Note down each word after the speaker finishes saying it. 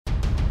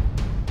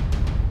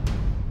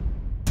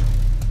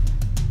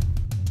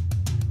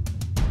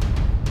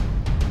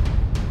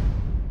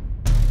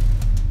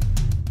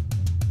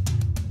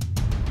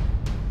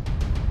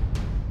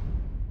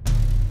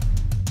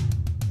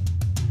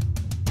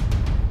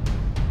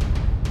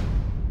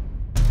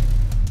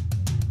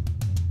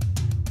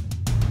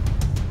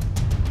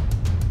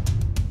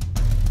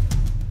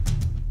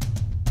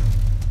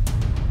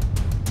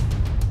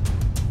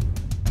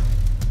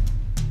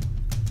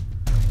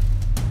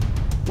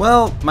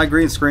Well, my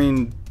green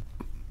screen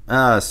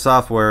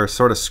software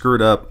sort of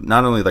screwed up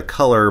not only the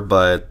color,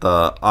 but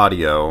the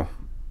audio.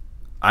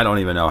 I don't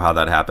even know how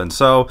that happened.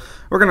 So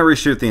we're going to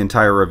reshoot the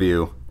entire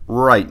review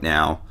right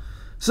now.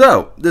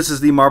 So this is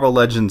the Marvel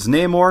Legends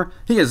Namor.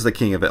 He is the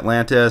King of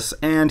Atlantis,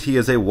 and he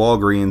is a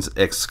Walgreens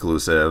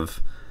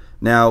exclusive.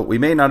 Now, we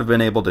may not have been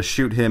able to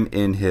shoot him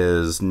in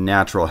his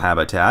natural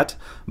habitat,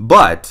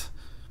 but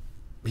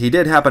he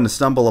did happen to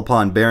stumble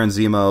upon Baron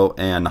Zemo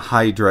and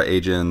Hydra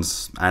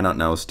agents, I don't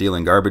know,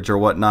 stealing garbage or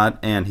whatnot,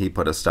 and he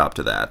put a stop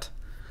to that.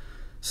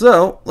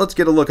 So, let's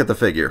get a look at the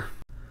figure.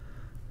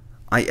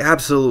 I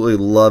absolutely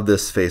love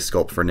this face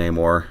sculpt for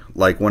Namor.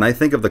 Like, when I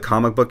think of the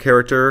comic book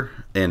character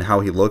and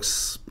how he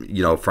looks,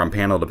 you know, from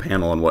panel to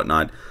panel and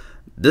whatnot,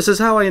 this is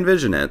how I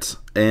envision it,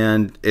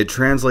 and it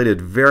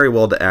translated very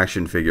well to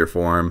action figure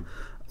form.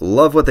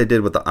 Love what they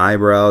did with the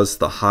eyebrows,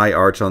 the high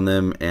arch on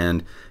them,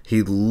 and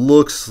he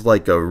looks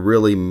like a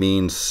really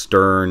mean,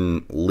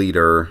 stern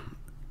leader.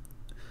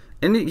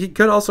 And he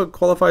could also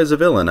qualify as a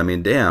villain. I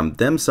mean, damn,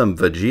 them some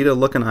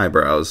Vegeta-looking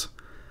eyebrows.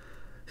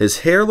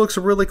 His hair looks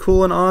really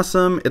cool and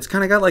awesome. It's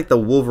kind of got like the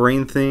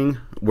Wolverine thing,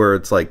 where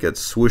it's like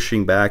it's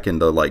swooshing back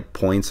into like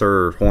points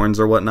or horns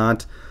or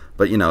whatnot.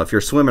 But, you know, if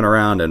you're swimming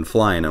around and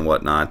flying and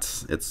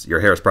whatnot, your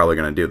hair's probably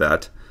going to do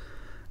that.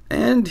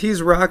 And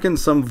he's rocking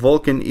some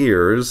Vulcan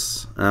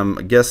ears. I'm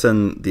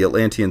guessing the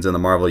Atlanteans in the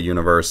Marvel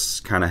Universe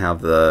kind of have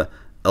the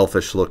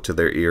elfish look to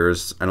their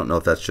ears. I don't know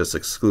if that's just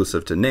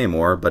exclusive to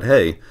Namor, but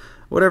hey,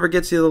 whatever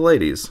gets you the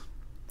ladies.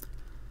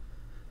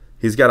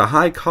 He's got a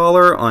high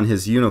collar on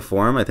his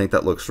uniform. I think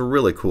that looks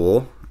really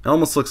cool. It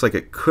almost looks like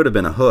it could have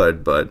been a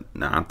hood, but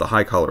nah, the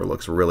high collar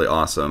looks really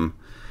awesome.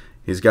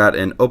 He's got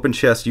an open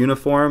chest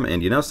uniform,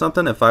 and you know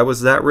something? If I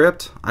was that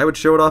ripped, I would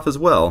show it off as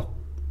well.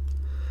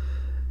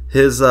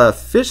 His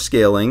fish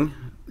scaling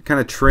kind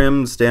of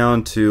trims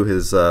down to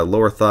his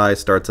lower thigh,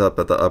 starts up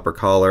at the upper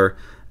collar,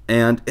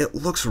 and it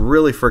looks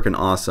really freaking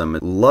awesome.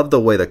 Love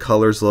the way the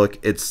colors look.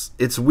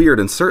 It's weird.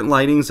 In certain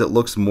lightings, it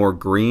looks more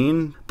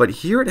green, but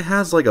here it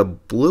has like a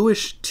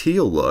bluish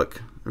teal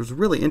look. It was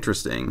really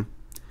interesting.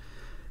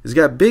 He's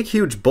got big,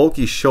 huge,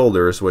 bulky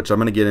shoulders, which I'm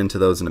going to get into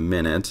those in a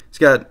minute. He's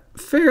got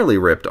fairly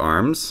ripped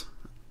arms.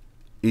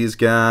 He's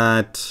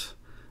got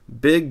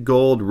big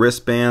gold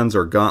wristbands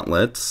or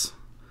gauntlets,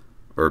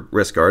 or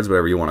wrist guards,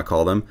 whatever you want to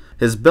call them.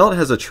 His belt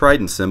has a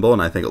trident symbol,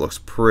 and I think it looks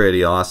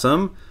pretty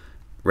awesome.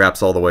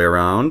 Wraps all the way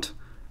around.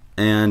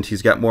 And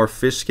he's got more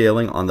fish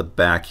scaling on the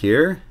back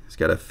here. He's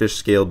got a fish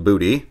scaled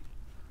booty.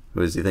 Who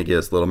does he think he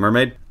is, Little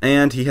Mermaid?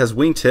 And he has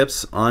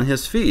wingtips on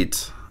his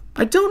feet.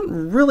 I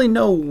don't really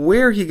know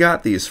where he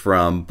got these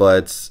from,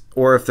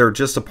 or if they're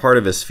just a part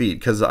of his feet,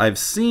 because I've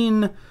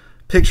seen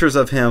pictures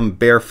of him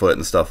barefoot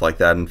and stuff like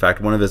that. In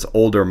fact, one of his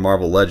older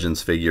Marvel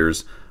Legends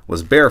figures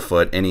was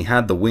barefoot, and he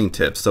had the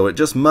wingtips, so it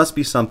just must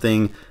be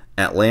something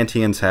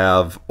Atlanteans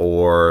have,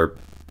 or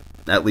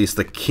at least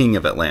the King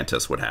of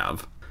Atlantis would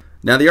have.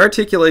 Now, the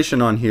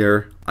articulation on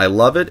here, I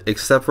love it,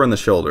 except for in the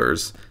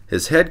shoulders.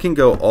 His head can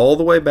go all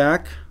the way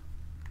back,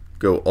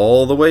 go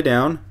all the way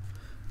down,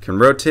 can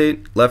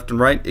rotate left and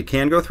right. It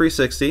can go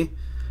 360.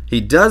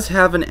 He does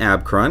have an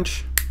ab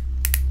crunch.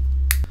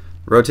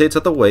 Rotates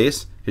at the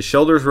waist. His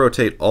shoulders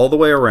rotate all the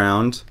way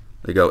around.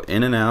 They go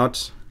in and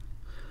out.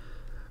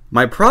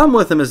 My problem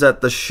with him is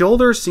that the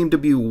shoulders seem to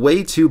be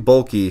way too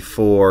bulky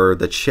for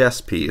the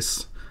chest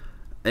piece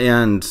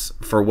and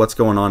for what's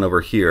going on over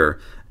here.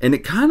 And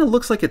it kind of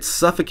looks like it's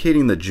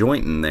suffocating the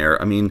joint in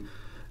there. I mean,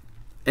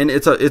 and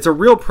it's a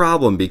real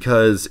problem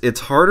because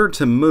it's harder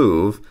to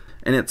move.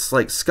 And it's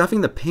like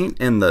scuffing the paint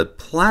and the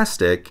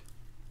plastic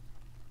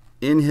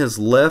in his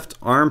left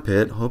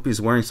armpit. Hope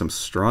he's wearing some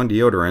strong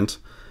deodorant.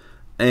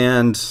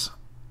 And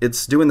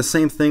it's doing the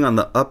same thing on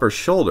the upper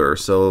shoulder.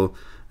 So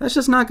that's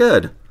just not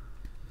good.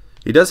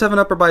 He does have an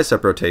upper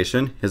bicep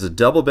rotation. He has a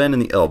double bend in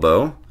the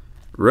elbow.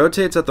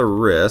 Rotates at the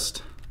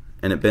wrist.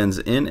 And it bends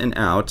in and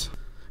out.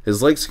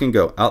 His legs can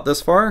go out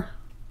this far,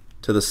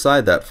 to the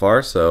side that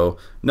far. So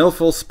no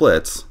full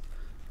splits.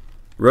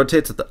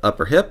 Rotates at the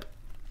upper hip.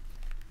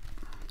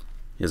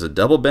 He has a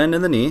double bend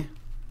in the knee.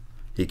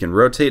 He can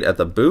rotate at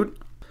the boot,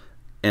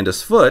 and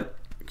his foot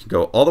can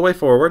go all the way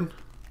forward,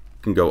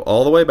 can go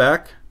all the way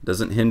back,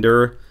 doesn't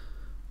hinder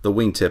the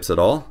wingtips at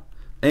all,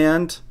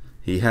 and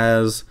he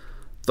has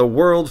the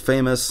world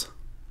famous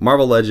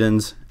Marvel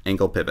Legends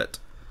ankle pivot.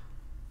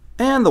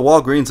 And the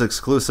Walgreens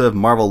exclusive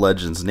Marvel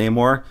Legends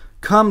Namor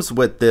comes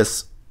with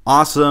this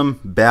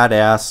awesome,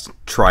 badass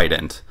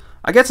trident.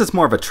 I guess it's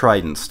more of a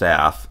trident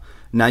staff.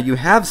 Now, you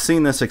have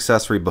seen this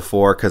accessory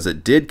before because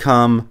it did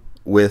come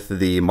with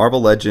the Marvel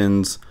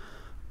Legends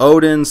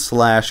Odin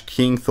 /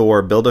 King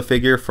Thor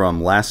Build-A-Figure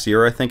from last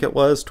year, I think it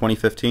was,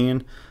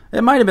 2015.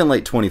 It might have been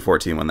late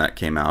 2014 when that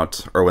came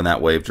out, or when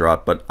that wave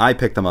dropped, but I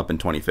picked them up in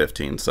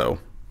 2015, so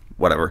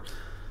whatever.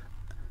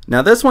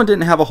 Now, this one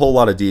didn't have a whole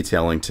lot of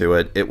detailing to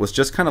it. It was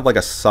just kind of like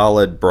a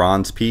solid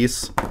bronze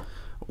piece,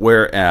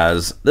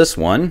 whereas this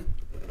one,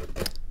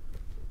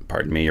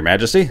 pardon me, Your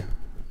Majesty,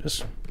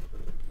 just,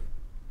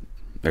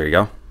 there you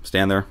go,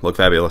 stand there, look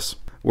fabulous.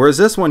 Whereas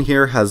this one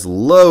here has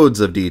loads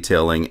of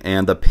detailing,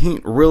 and the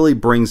paint really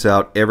brings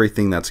out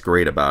everything that's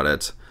great about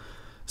it.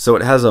 So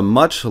it has a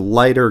much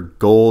lighter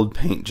gold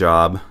paint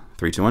job.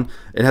 3, 2, 1.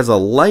 It has a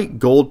light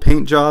gold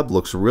paint job,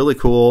 looks really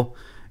cool,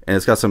 and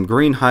it's got some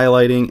green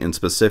highlighting in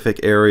specific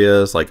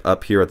areas, like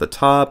up here at the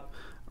top,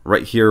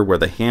 right here where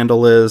the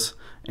handle is,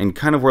 and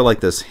kind of where like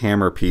this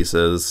hammer piece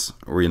is,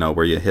 or, you know,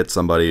 where you hit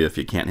somebody if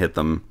you can't hit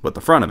them with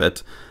the front of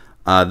it.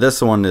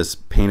 This one is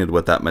painted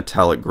with that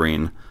metallic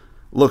green.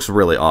 Looks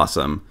really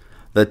awesome.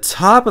 The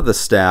top of the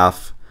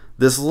staff,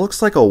 this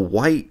looks like a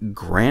white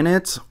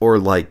granite or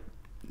like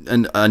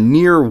a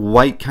near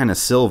white kind of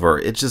silver.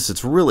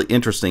 It's really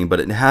interesting, but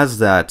it has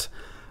that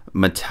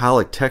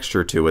metallic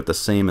texture to it, the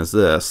same as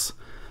this.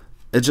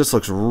 It just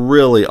looks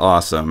really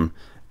awesome.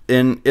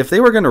 And if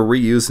they were going to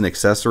reuse an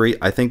accessory,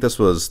 I think this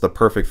was the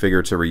perfect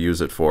figure to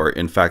reuse it for.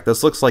 In fact,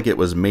 this looks like it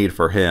was made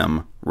for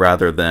him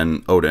rather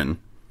than Odin.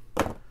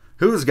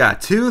 Who's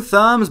got 2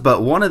 thumbs,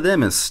 but one of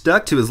them is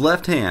stuck to his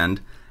left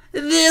hand?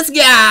 This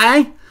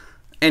guy!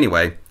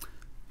 Anyway,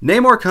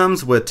 Namor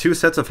comes with 2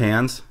 sets of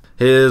hands.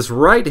 His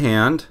right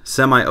hand,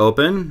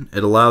 semi-open,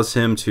 it allows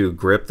him to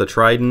grip the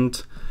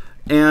trident.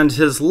 And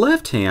his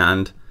left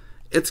hand,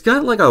 it's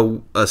got like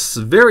a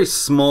very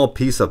small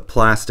piece of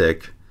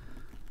plastic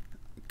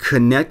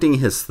connecting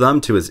his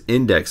thumb to his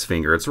index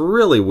finger. It's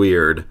really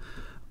weird.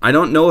 I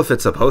don't know if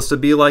it's supposed to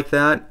be like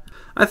that.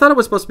 I thought it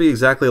was supposed to be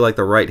exactly like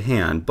the right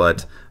hand,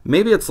 but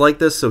maybe it's like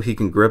this so he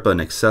can grip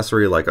an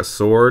accessory like a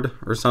sword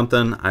or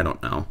something. I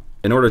don't know.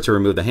 In order to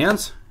remove the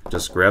hands,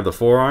 just grab the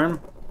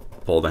forearm,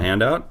 pull the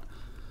hand out,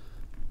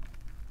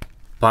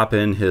 pop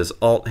in his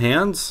alt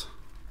hands.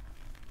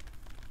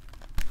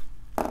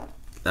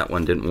 That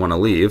one didn't want to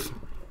leave,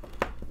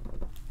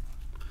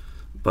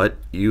 but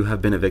you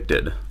have been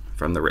evicted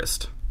from the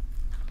wrist.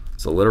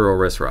 It's a literal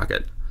wrist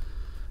rocket.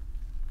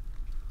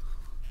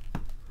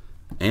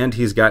 And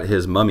he's got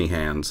his mummy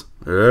hands.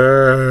 What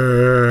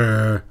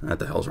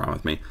the hell's wrong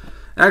with me?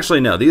 Actually,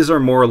 no. These are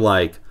more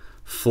like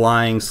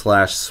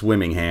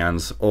flying/swimming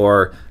hands.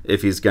 Or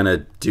if he's going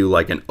to do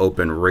like an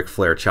open Ric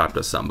Flair chop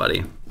to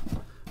somebody.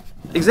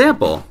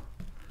 Example.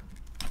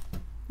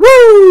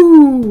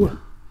 Woo!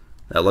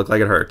 That looked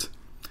like it hurt.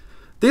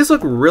 These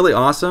look really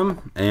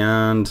awesome.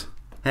 And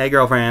hey,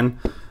 girlfriend.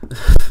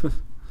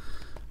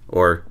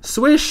 Or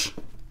swish.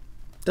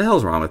 The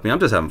hell's wrong with me? I'm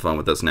just having fun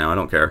with this now. I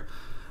don't care.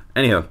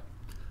 Anyhow.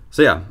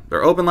 So yeah,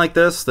 they're open like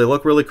this. They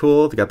look really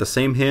cool. They got the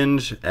same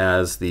hinge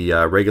as the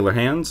regular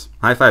hands.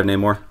 High five,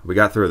 Namor. We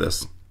got through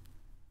this.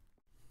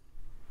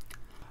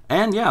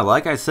 And yeah,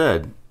 like I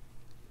said,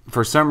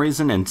 for some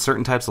reason in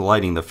certain types of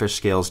lighting, the fish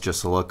scales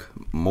just look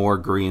more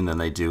green than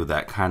they do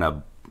that kind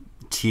of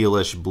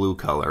tealish blue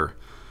color.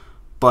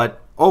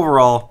 But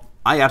overall,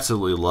 I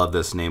absolutely love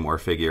this Namor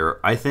figure.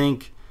 I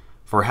think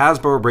for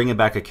Hasbro bringing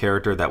back a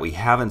character that we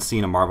haven't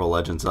seen a Marvel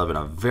Legends of in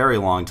a very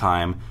long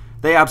time,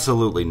 they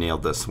absolutely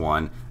nailed this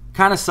one.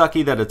 Kind of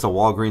sucky that it's a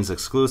Walgreens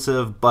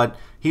exclusive, but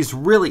he's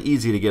really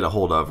easy to get a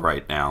hold of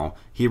right now.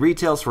 He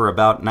retails for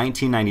about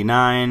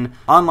 $19.99.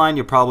 Online,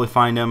 you'll probably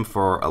find him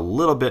for a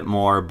little bit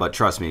more, but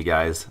trust me,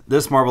 guys,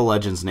 this Marvel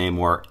Legends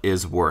Namor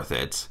is worth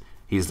it.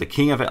 He's the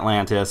King of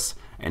Atlantis,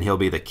 and he'll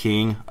be the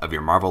king of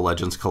your Marvel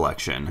Legends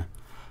collection.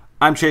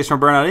 I'm Chase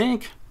from Burnout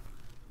Inc.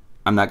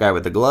 I'm that guy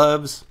with the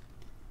gloves.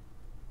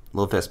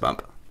 Little fist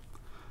bump.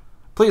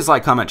 Please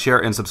like, comment, share,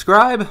 and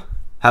subscribe.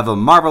 Have a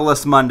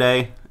marvelous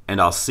Monday, and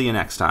I'll see you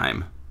next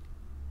time.